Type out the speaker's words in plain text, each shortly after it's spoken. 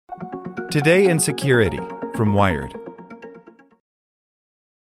Today in Security from Wired.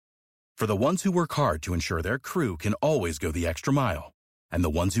 For the ones who work hard to ensure their crew can always go the extra mile, and the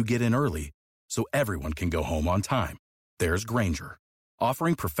ones who get in early so everyone can go home on time, there's Grainger,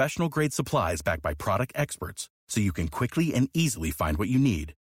 offering professional-grade supplies backed by product experts so you can quickly and easily find what you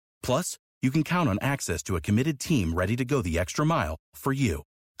need. Plus, you can count on access to a committed team ready to go the extra mile for you.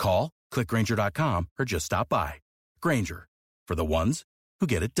 Call, click Grainger.com, or just stop by. Grainger, for the ones who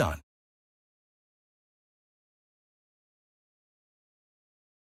get it done.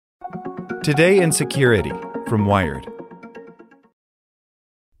 Today in Security from Wired.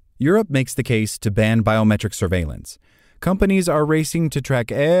 Europe makes the case to ban biometric surveillance. Companies are racing to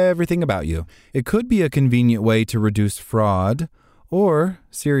track everything about you. It could be a convenient way to reduce fraud, or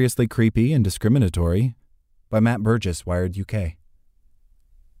seriously creepy and discriminatory. By Matt Burgess, Wired UK.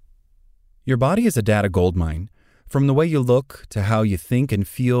 Your body is a data goldmine. From the way you look to how you think and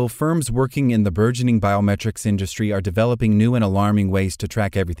feel, firms working in the burgeoning biometrics industry are developing new and alarming ways to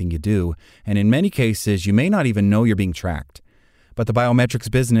track everything you do, and in many cases, you may not even know you're being tracked. But the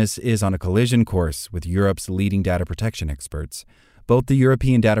biometrics business is on a collision course with Europe's leading data protection experts. Both the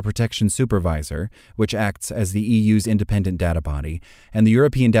European Data Protection Supervisor, which acts as the EU's independent data body, and the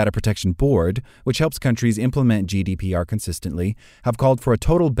European Data Protection Board, which helps countries implement GDPR consistently, have called for a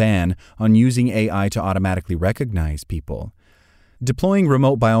total ban on using AI to automatically recognize people. Deploying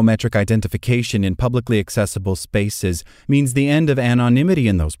remote biometric identification in publicly accessible spaces means the end of anonymity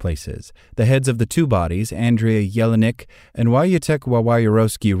in those places. The heads of the two bodies, Andrea Jelinek and Wojciech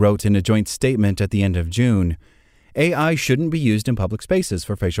Wawajirowski, wrote in a joint statement at the end of June, AI shouldn't be used in public spaces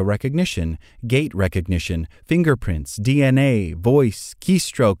for facial recognition, gait recognition, fingerprints, DNA, voice,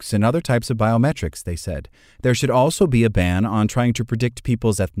 keystrokes, and other types of biometrics, they said. There should also be a ban on trying to predict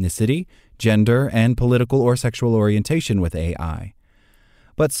people's ethnicity, gender, and political or sexual orientation with AI.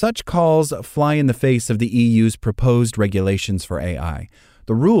 But such calls fly in the face of the EU's proposed regulations for AI.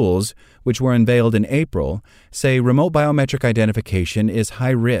 The rules, which were unveiled in April, say remote biometric identification is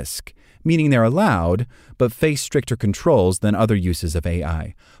high risk, meaning they're allowed, but face stricter controls than other uses of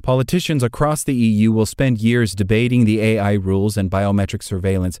AI. Politicians across the EU will spend years debating the AI rules, and biometric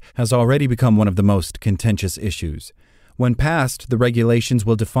surveillance has already become one of the most contentious issues. When passed, the regulations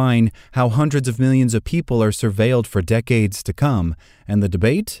will define how hundreds of millions of people are surveilled for decades to come, and the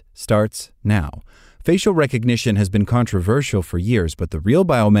debate starts now. Facial recognition has been controversial for years, but the real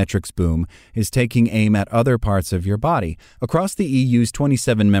biometrics boom is taking aim at other parts of your body. Across the EU's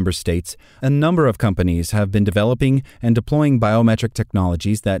 27 member states, a number of companies have been developing and deploying biometric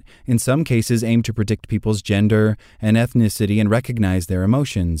technologies that, in some cases, aim to predict people's gender and ethnicity and recognize their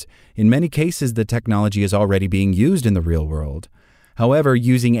emotions. In many cases, the technology is already being used in the real world. However,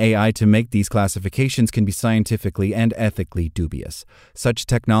 using AI to make these classifications can be scientifically and ethically dubious. Such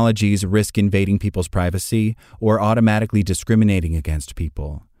technologies risk invading people's privacy or automatically discriminating against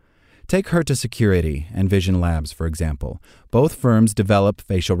people. Take Herta Security and Vision Labs, for example. Both firms develop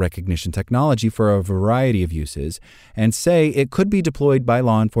facial recognition technology for a variety of uses and say it could be deployed by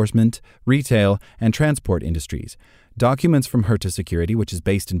law enforcement, retail, and transport industries. Documents from Herta Security, which is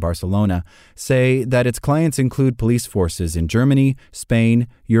based in Barcelona, say that its clients include police forces in Germany, Spain,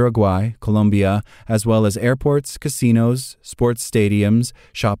 Uruguay, Colombia, as well as airports, casinos, sports stadiums,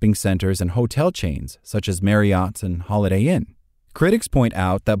 shopping centers, and hotel chains such as Marriott and Holiday Inn. Critics point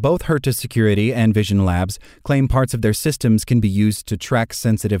out that both Herta Security and Vision Labs claim parts of their systems can be used to track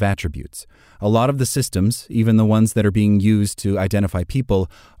sensitive attributes. A lot of the systems, even the ones that are being used to identify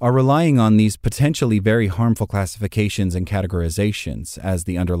people, are relying on these potentially very harmful classifications and categorizations as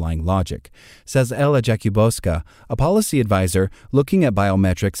the underlying logic, says Ela Jakubowska, a policy advisor looking at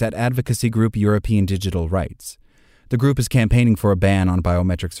biometrics at advocacy group European Digital Rights. The group is campaigning for a ban on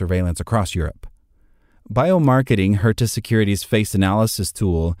biometric surveillance across Europe. Biomarketing, Herta Security's face analysis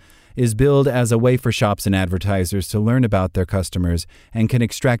tool, is billed as a way for shops and advertisers to learn about their customers and can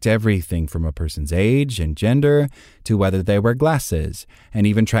extract everything from a person's age and gender to whether they wear glasses, and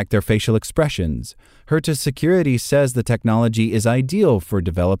even track their facial expressions. Herta Security says the technology is ideal for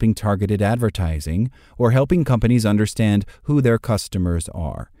developing targeted advertising or helping companies understand who their customers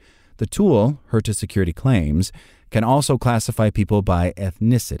are. The tool, Herta Security claims, can also classify people by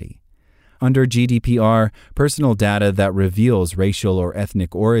ethnicity. Under GDPR, personal data that reveals racial or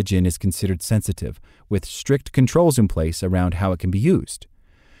ethnic origin is considered sensitive, with strict controls in place around how it can be used.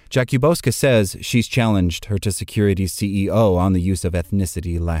 Jakubowska says she's challenged Herta Security's CEO on the use of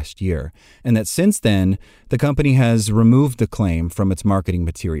ethnicity last year, and that since then, the company has removed the claim from its marketing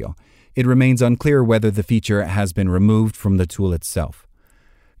material. It remains unclear whether the feature has been removed from the tool itself.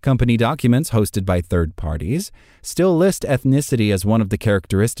 Company documents hosted by third parties still list ethnicity as one of the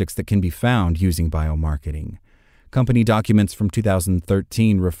characteristics that can be found using biomarketing. Company documents from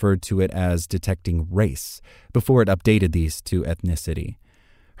 2013 referred to it as detecting race before it updated these to ethnicity.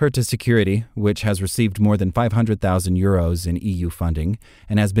 Herta Security, which has received more than 500,000 euros in EU funding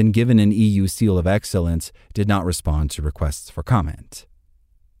and has been given an EU Seal of Excellence, did not respond to requests for comment.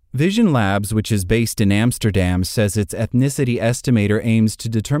 Vision Labs, which is based in Amsterdam, says its ethnicity estimator aims to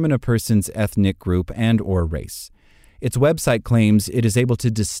determine a person's ethnic group and/or race. Its website claims it is able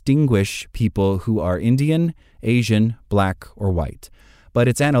to distinguish people who are Indian, Asian, Black, or white. But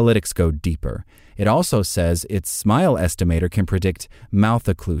its analytics go deeper. It also says its smile estimator can predict mouth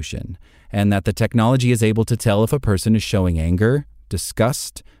occlusion, and that the technology is able to tell if a person is showing anger,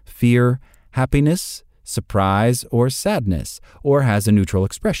 disgust, fear, happiness, surprise, or sadness, or has a neutral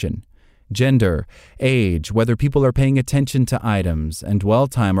expression. Gender, age, whether people are paying attention to items, and dwell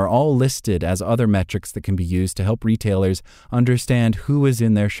time are all listed as other metrics that can be used to help retailers understand who is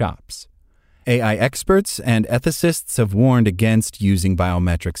in their shops. AI experts and ethicists have warned against using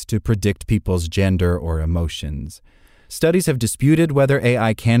biometrics to predict people's gender or emotions. Studies have disputed whether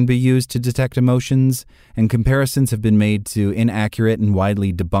AI can be used to detect emotions, and comparisons have been made to inaccurate and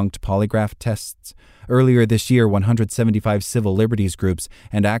widely debunked polygraph tests. Earlier this year, 175 civil liberties groups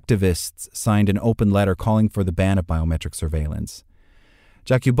and activists signed an open letter calling for the ban of biometric surveillance.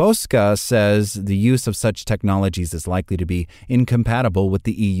 Jakubowska says the use of such technologies is likely to be incompatible with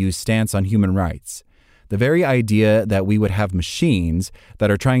the EU's stance on human rights. The very idea that we would have machines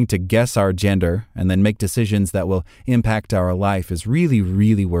that are trying to guess our gender and then make decisions that will impact our life is really,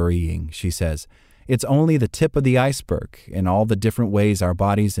 really worrying, she says. It's only the tip of the iceberg in all the different ways our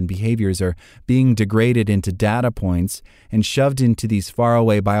bodies and behaviors are being degraded into data points and shoved into these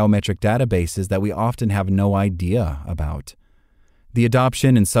faraway biometric databases that we often have no idea about. The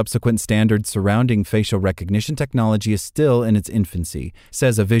adoption and subsequent standards surrounding facial recognition technology is still in its infancy,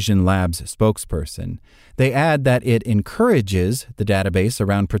 says a Vision Labs spokesperson. They add that it encourages the database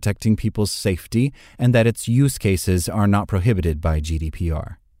around protecting people's safety and that its use cases are not prohibited by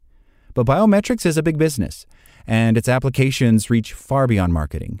GDPR. But biometrics is a big business, and its applications reach far beyond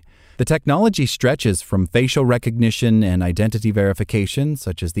marketing. The technology stretches from facial recognition and identity verification,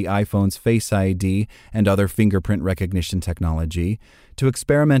 such as the iPhone's Face ID and other fingerprint recognition technology, to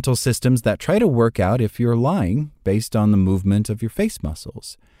experimental systems that try to work out if you're lying based on the movement of your face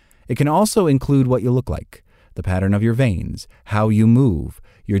muscles. It can also include what you look like, the pattern of your veins, how you move,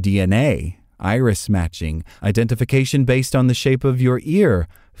 your DNA, iris matching, identification based on the shape of your ear,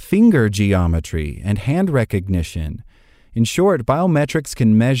 finger geometry, and hand recognition. In short, biometrics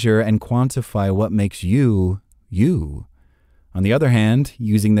can measure and quantify what makes you, you. On the other hand,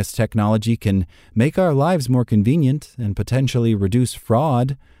 using this technology can make our lives more convenient and potentially reduce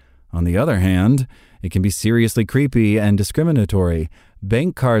fraud. On the other hand, it can be seriously creepy and discriminatory.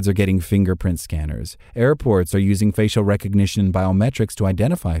 Bank cards are getting fingerprint scanners. Airports are using facial recognition and biometrics to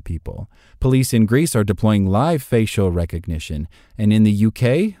identify people. Police in Greece are deploying live facial recognition. And in the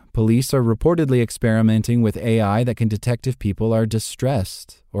UK, police are reportedly experimenting with AI that can detect if people are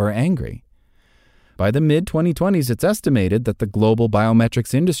distressed or angry. By the mid-2020s, it's estimated that the global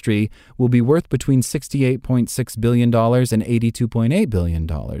biometrics industry will be worth between $68.6 billion and $82.8 billion,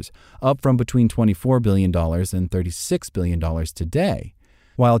 up from between $24 billion and $36 billion today.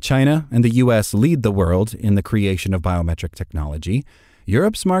 While China and the U.S. lead the world in the creation of biometric technology,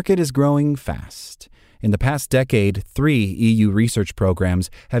 Europe's market is growing fast. In the past decade, 3 EU research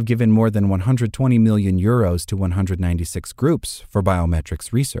programs have given more than 120 million euros to 196 groups for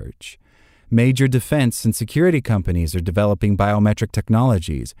biometrics research. Major defense and security companies are developing biometric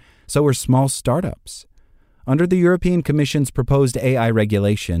technologies, so are small startups. Under the European Commission's proposed AI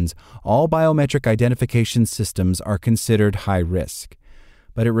regulations, all biometric identification systems are considered high risk.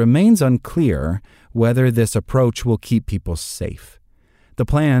 But it remains unclear whether this approach will keep people safe. The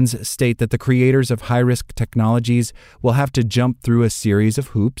plans state that the creators of high-risk technologies will have to jump through a series of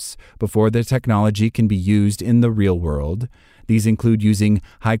hoops before the technology can be used in the real world. These include using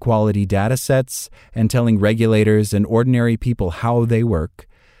high-quality data sets and telling regulators and ordinary people how they work.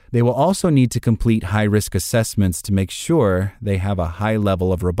 They will also need to complete high-risk assessments to make sure they have a high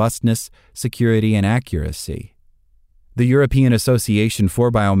level of robustness, security, and accuracy. The European Association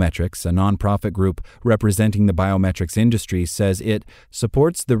for Biometrics, a nonprofit group representing the biometrics industry, says it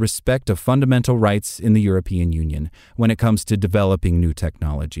supports the respect of fundamental rights in the European Union when it comes to developing new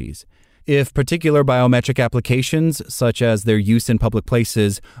technologies. If particular biometric applications, such as their use in public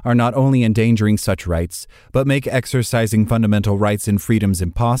places, are not only endangering such rights, but make exercising fundamental rights and freedoms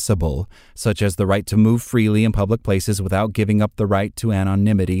impossible, such as the right to move freely in public places without giving up the right to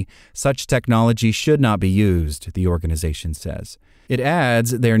anonymity, such technology should not be used, the organization says. It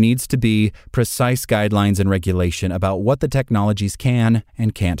adds there needs to be precise guidelines and regulation about what the technologies can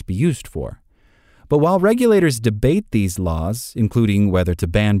and can't be used for. But while regulators debate these laws, including whether to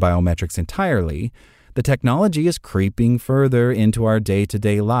ban biometrics entirely, the technology is creeping further into our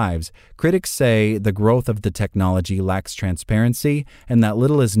day-to-day lives. Critics say the growth of the technology lacks transparency and that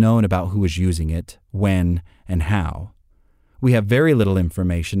little is known about who is using it, when, and how. We have very little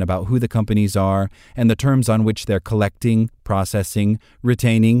information about who the companies are and the terms on which they're collecting, processing,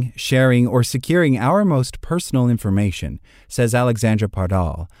 retaining, sharing, or securing our most personal information, says Alexandra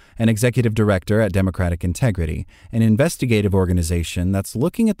Pardal, an executive director at Democratic Integrity, an investigative organization that's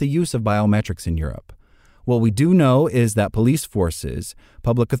looking at the use of biometrics in Europe. What we do know is that police forces,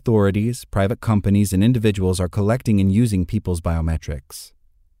 public authorities, private companies, and individuals are collecting and using people's biometrics.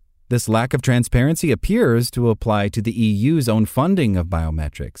 This lack of transparency appears to apply to the EU's own funding of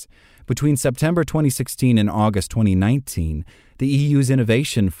biometrics. Between September 2016 and August 2019, the EU's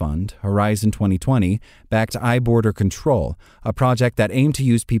Innovation Fund, Horizon 2020, backed iBorder Control, a project that aimed to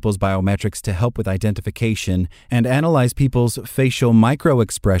use people's biometrics to help with identification and analyze people's facial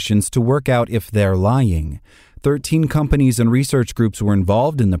microexpressions to work out if they're lying. 13 companies and research groups were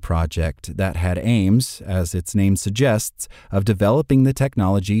involved in the project that had aims, as its name suggests, of developing the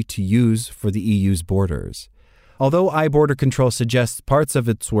technology to use for the EU's borders. Although iBorder Control suggests parts of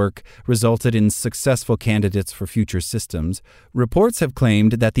its work resulted in successful candidates for future systems, reports have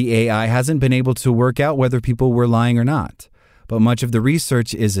claimed that the AI hasn't been able to work out whether people were lying or not. But much of the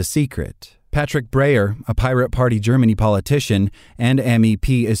research is a secret. Patrick Breyer, a Pirate Party Germany politician and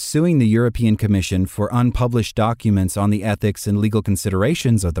MEP, is suing the European Commission for unpublished documents on the ethics and legal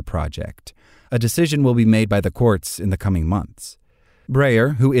considerations of the project. A decision will be made by the courts in the coming months.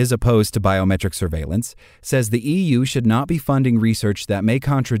 Breyer, who is opposed to biometric surveillance, says the EU should not be funding research that may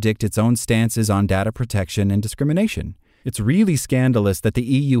contradict its own stances on data protection and discrimination. It's really scandalous that the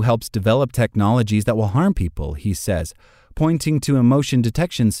EU helps develop technologies that will harm people, he says, pointing to emotion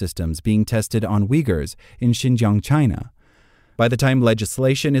detection systems being tested on Uyghurs in Xinjiang, China. By the time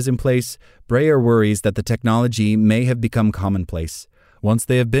legislation is in place, Breyer worries that the technology may have become commonplace. Once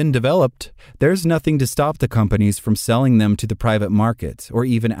they have been developed, there's nothing to stop the companies from selling them to the private market or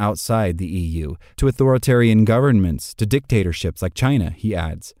even outside the EU, to authoritarian governments, to dictatorships like China, he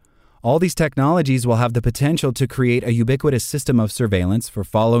adds. All these technologies will have the potential to create a ubiquitous system of surveillance for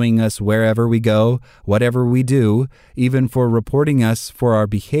following us wherever we go, whatever we do, even for reporting us for our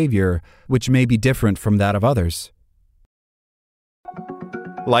behavior, which may be different from that of others.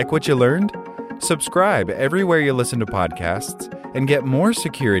 Like what you learned? Subscribe everywhere you listen to podcasts and get more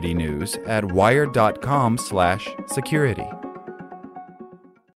security news at wired.com/security.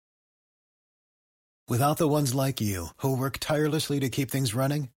 Without the ones like you, who work tirelessly to keep things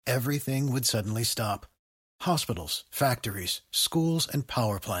running, everything would suddenly stop. Hospitals, factories, schools, and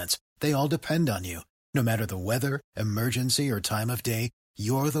power plants, they all depend on you. No matter the weather, emergency, or time of day,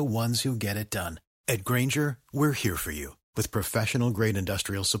 you're the ones who get it done. At Grainger, we're here for you with professional-grade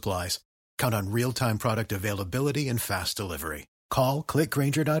industrial supplies. Count on real-time product availability and fast delivery. Call, click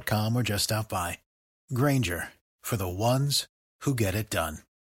Grainger.com, or just stop by. Grainger, for the ones who get it done.